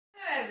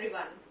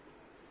everyone.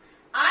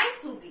 I,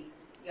 Subi,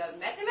 your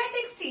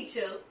mathematics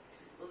teacher,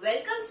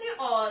 welcomes you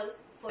all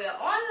for your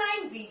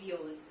online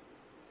videos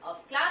of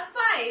Class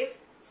 5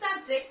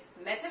 subject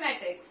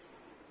Mathematics.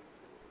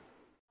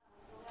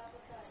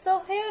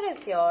 So here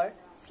is your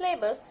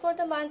syllabus for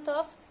the month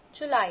of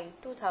July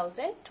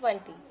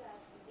 2020.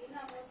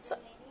 So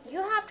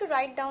you have to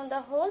write down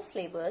the whole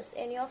syllabus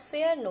in your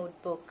fair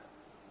notebook.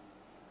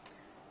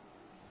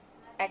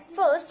 At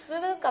first, we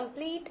will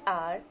complete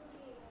our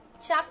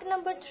chapter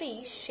number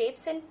 3,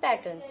 Shapes and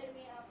Patterns.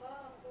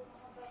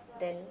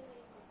 Then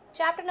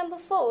chapter number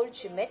 4,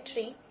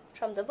 Geometry,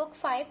 from the book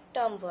 5,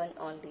 term 1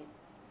 only.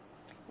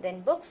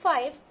 Then book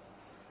 5,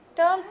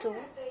 term 2,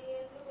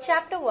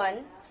 chapter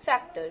 1,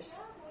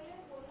 Factors.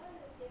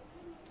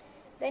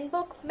 Then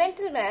book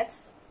Mental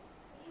Maths,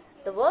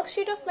 the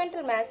worksheet of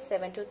Mental Maths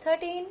 7 to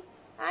 13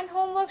 and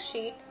homework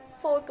sheet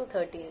 4 to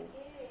 13.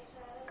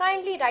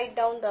 Kindly write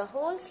down the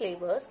whole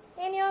syllabus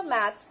in your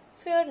maths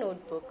fair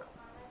notebook.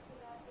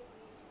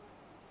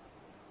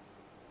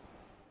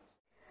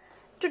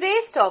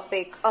 Today's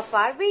topic of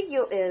our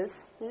video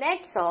is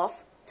nets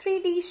of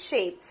 3D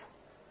shapes.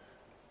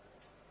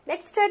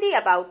 Let's study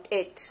about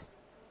it.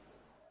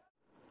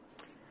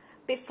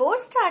 Before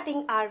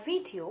starting our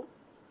video,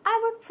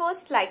 I would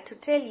first like to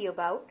tell you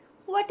about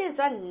what is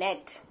a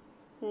net.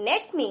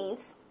 Net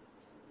means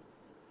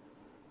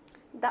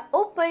the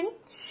open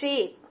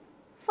shape.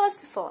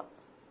 First of all,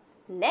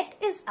 net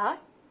is a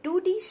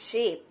 2D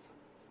shape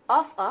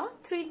of a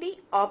 3D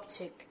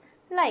object.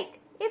 Like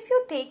if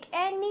you take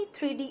any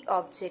 3D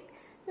object,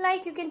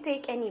 like you can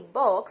take any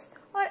box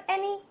or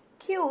any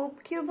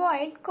cube,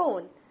 cuboid,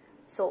 cone.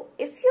 So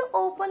if you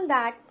open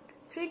that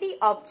 3D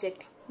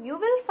object, you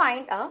will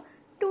find a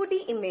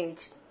 2D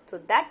image. So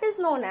that is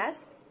known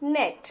as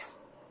net.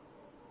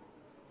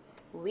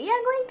 We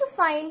are going to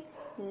find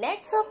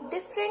nets of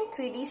different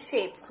 3D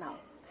shapes now.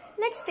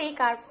 Let's take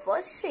our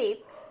first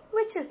shape,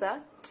 which is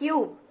a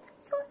cube.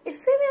 So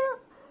if we will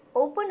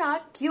open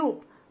our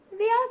cube,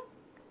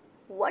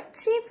 what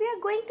shape we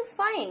are going to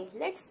find?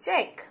 Let's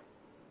check.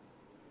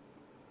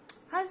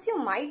 As you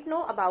might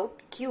know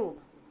about cube,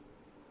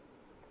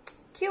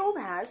 cube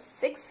has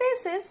 6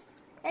 faces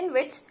in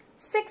which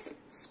 6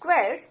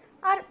 squares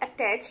are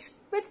attached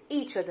with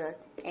each other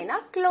in a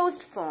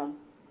closed form.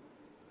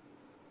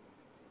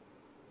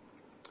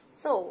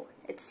 So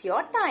it's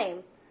your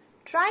time.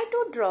 Try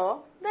to draw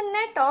the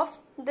net of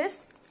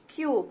this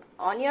cube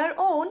on your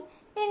own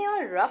in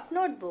your rough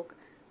notebook.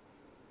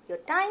 Your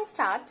time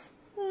starts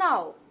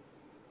now.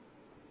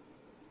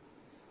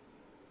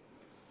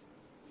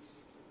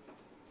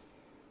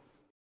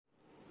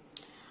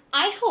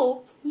 I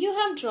hope you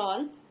have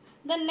drawn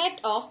the net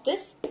of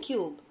this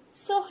cube.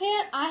 So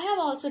here I have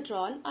also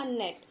drawn a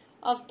net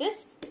of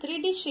this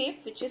 3D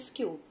shape, which is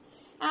cube.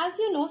 As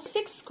you know,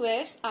 6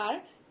 squares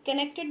are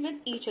connected with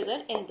each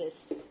other in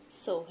this.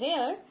 So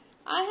here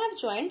I have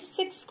joined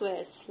 6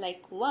 squares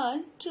like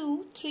 1,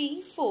 2,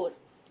 3, 4,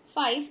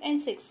 5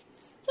 and 6.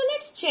 So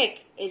let's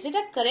check, is it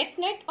a correct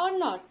net or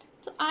not?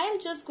 So I am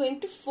just going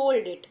to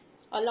fold it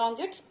along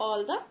its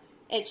all the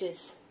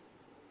edges.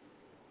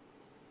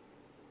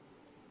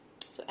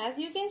 So as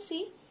you can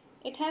see,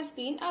 it has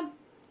been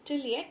till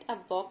yet a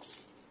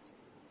box.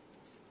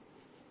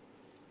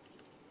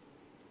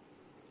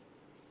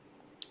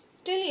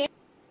 Till yet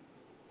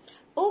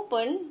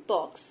open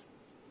box.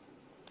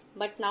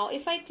 But now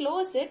if I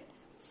close it,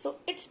 so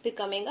it's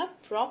becoming a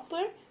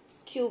proper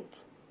cubical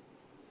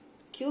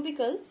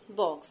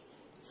box.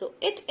 So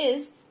it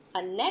is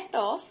a net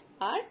of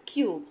our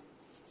cube.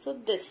 So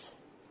this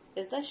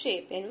is the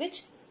shape in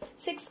which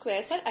 6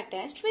 squares are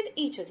attached with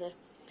each other.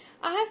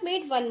 I have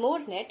made one more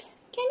net.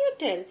 Can you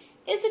tell,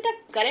 is it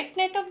a correct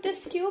net of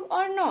this cube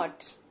or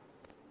not?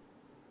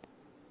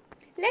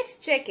 Let's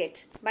check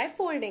it by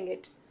folding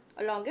it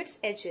along its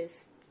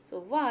edges. So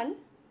 1,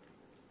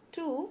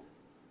 2,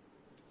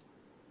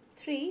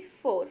 3,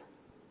 4.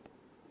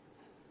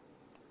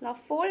 Now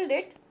fold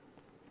it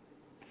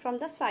from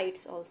the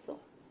sides also.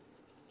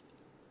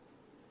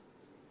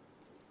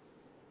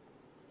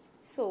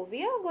 So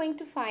we are going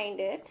to find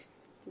it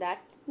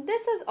that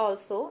this is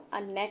also a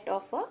net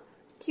of a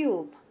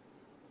cube.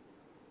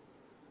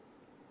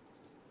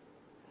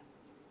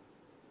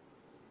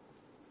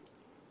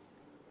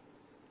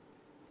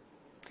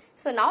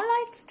 So now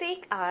let's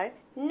take our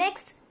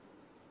next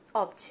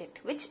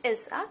object, which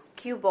is a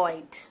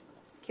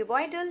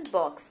cuboidal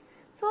box.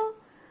 So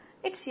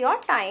it's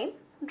your time.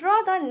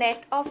 Draw the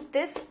net of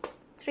this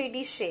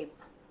 3D shape.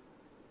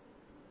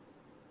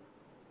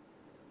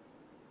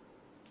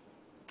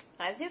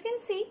 As you can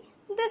see,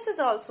 this is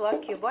also a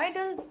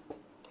cuboidal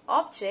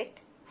object.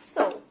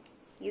 So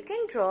you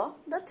can draw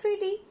the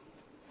 3D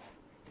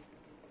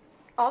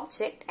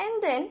object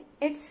and then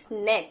its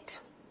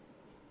net.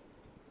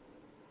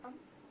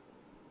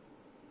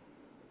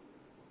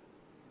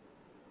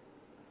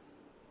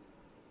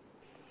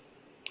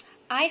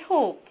 I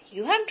hope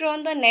you have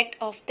drawn the net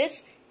of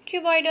this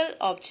cuboidal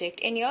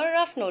object in your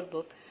rough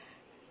notebook.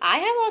 I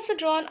have also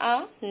drawn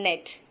a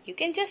net. You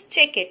can just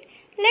check it.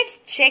 Let's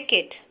check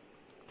it.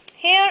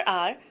 Here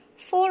are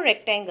 4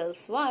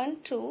 rectangles, 1,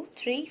 2,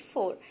 3,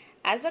 4,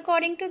 as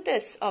according to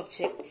this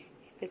object,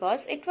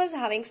 because it was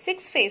having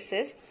 6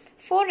 faces,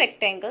 4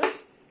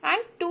 rectangles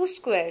and 2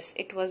 squares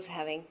it was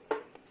having.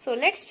 So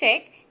let's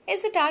check,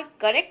 is it our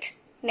correct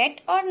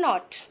net or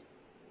not?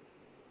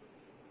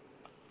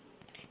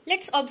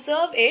 Let's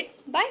observe it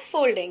by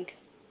folding.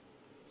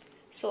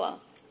 So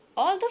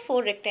all the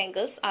 4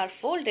 rectangles are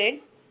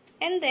folded,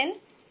 and then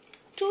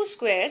 2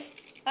 squares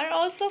are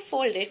also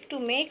folded to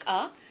make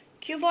a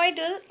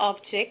cuboidal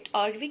object,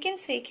 or we can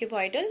say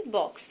cuboidal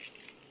box.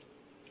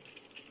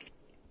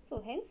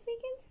 So hence we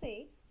can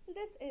say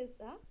this is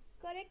the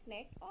correct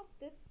net of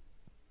this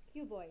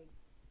cuboid.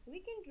 We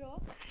can draw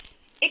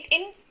it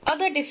in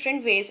other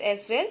different ways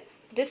as well.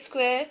 This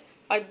square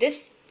or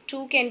this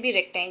two can be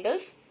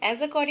rectangles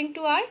as according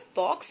to our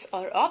box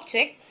or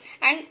object,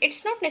 and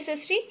it's not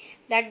necessary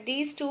that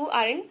these two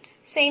are in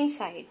same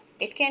side.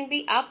 It can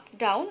be up,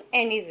 down,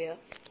 anywhere.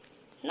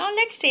 Now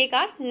let's take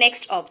our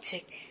next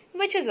object,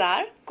 which is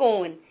our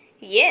cone.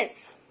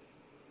 Yes,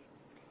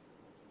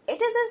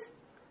 it is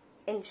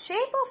in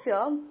shape of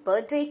your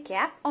birthday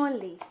cap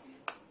only,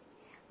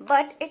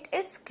 but it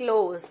is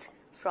closed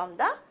from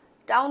the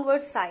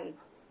downward side.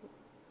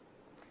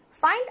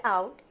 Find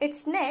out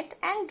its net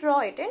and draw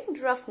it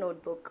in rough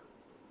notebook.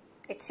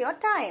 It's your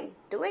time.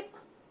 Do it.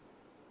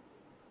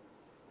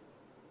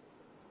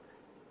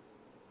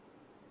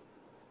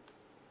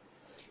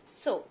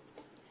 So,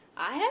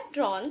 I have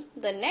drawn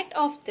the net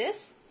of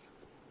this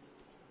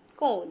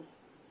cone.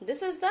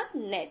 This is the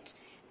net,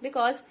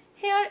 because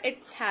here it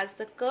has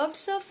the curved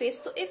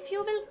surface. So if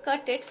you will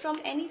cut it from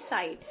any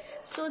side,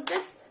 so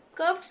this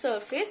curved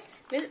surface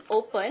will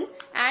open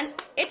and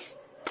its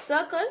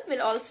circle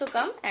will also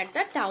come at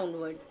the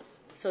downward.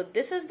 So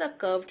this is the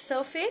curved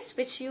surface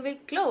which you will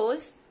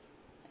close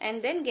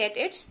and then get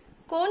its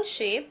cone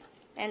shape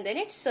and then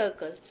its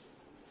circle.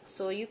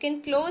 So you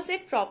can close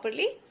it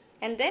properly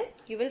and then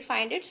you will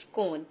find its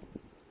cone.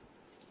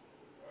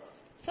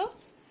 So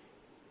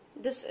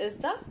this is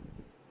the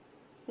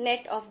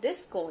net of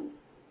this cone.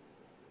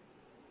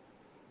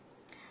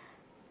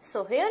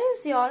 So here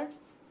is your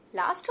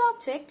last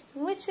object,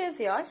 which is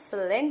your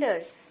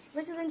cylinder,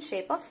 which is in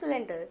shape of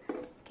cylinder.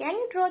 Can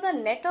you draw the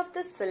net of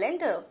this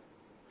cylinder?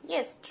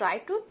 Yes, try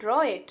to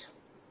draw it.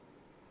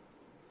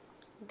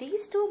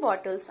 These two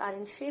bottles are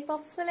in shape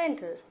of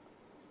cylinder.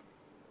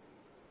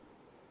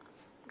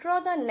 Draw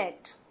the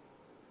net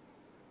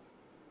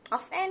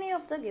of any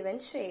of the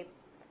given shape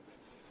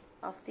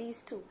of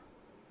these two.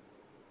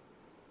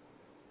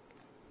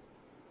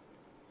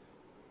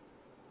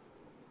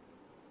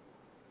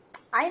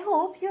 I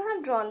hope you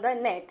have drawn the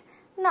net.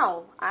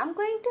 Now I am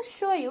going to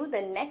show you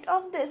the net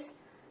of this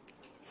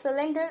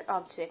cylinder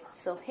object.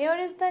 So here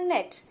is the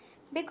net,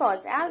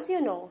 because as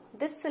you know,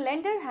 this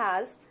cylinder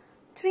has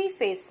 3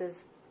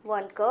 faces.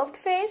 One curved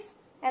face,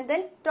 and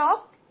then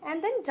top,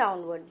 and then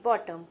downward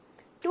bottom.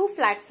 2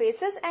 flat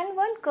faces and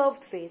 1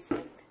 curved face.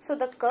 So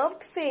the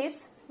curved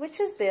face which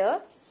is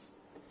there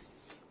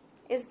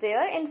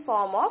in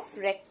form of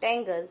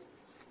rectangle,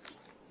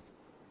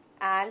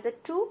 and the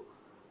 2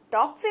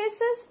 top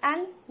faces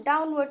and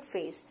downward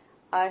face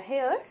are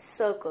here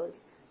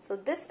circles. So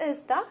this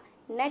is the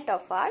net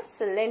of our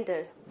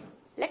cylinder.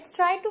 Let's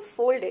try to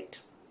fold it.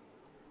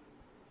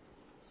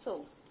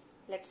 So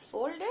let's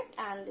fold it,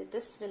 and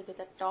this will be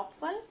the top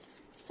one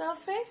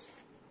surface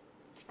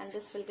and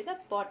this will be the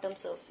bottom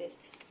surface.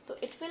 So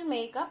it will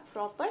make a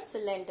proper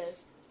cylinder.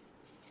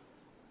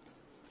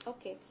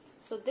 Okay,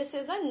 so this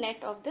is a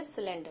net of this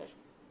cylinder.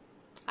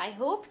 I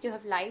hope you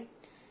have liked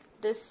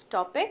this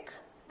topic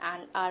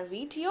and our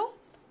video.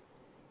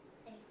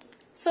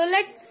 So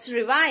let's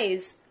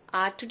revise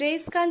our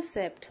today's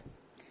concept.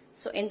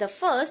 So in the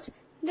first,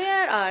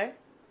 there are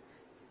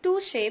 2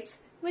 shapes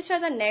which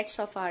are the nets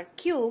of our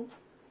cube.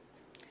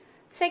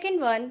 Second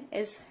one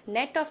is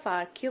net of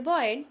our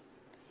cuboid.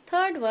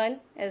 Third one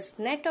is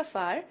net of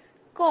our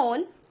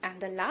cone, and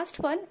the last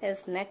one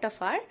is net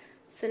of our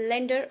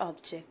cylinder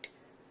object.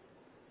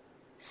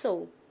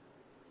 So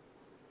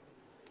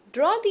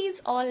draw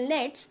these all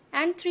nets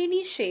and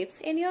 3D shapes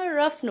in your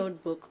rough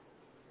notebook.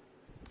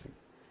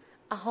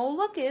 A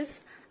homework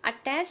is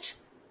attached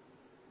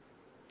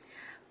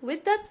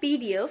with the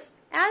PDF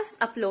as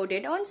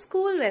uploaded on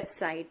school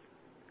website.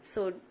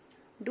 So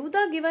do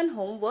the given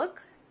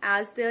homework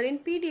as there in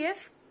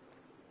PDF,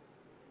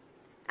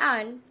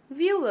 and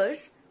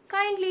viewers,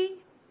 kindly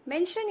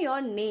mention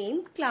your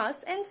name,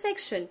 class and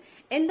section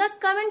in the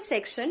comment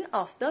section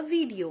of the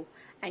video,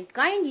 and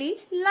kindly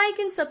like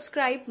and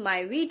subscribe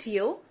my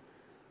video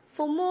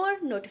for more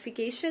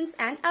notifications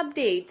and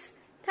updates.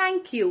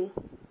 Thank you.